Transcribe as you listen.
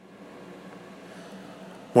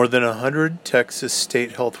More than 100 Texas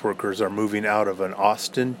state health workers are moving out of an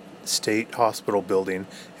Austin State Hospital building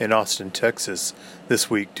in Austin, Texas this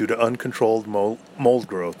week due to uncontrolled mold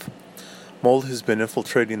growth. Mold has been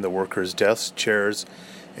infiltrating the workers' desks, chairs,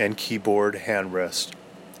 and keyboard handrest.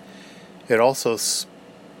 It also spots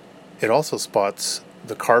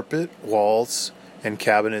the carpet, walls, and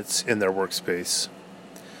cabinets in their workspace.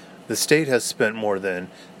 The state has spent more than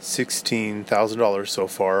 $16,000 so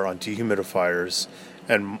far on dehumidifiers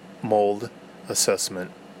and mold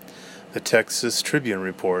assessment, the Texas Tribune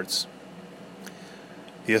reports.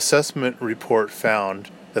 The assessment report found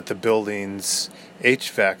that the building's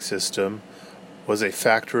HVAC system was a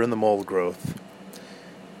factor in the mold growth,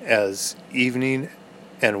 as evening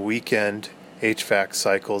and weekend HVAC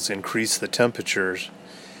cycles increase the temperatures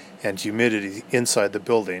and humidity inside the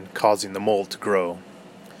building, causing the mold to grow.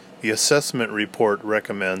 The assessment report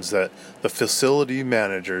recommends that the facility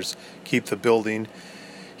managers keep the building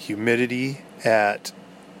humidity at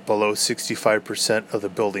below 65% of the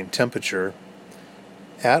building temperature,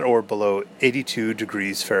 at or below 82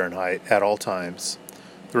 degrees Fahrenheit at all times.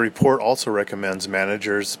 The report also recommends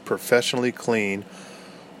managers professionally clean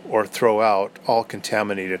or throw out all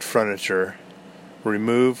contaminated furniture,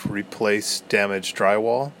 replace damaged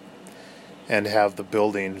drywall, and have the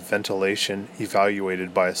building ventilation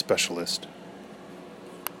evaluated by a specialist.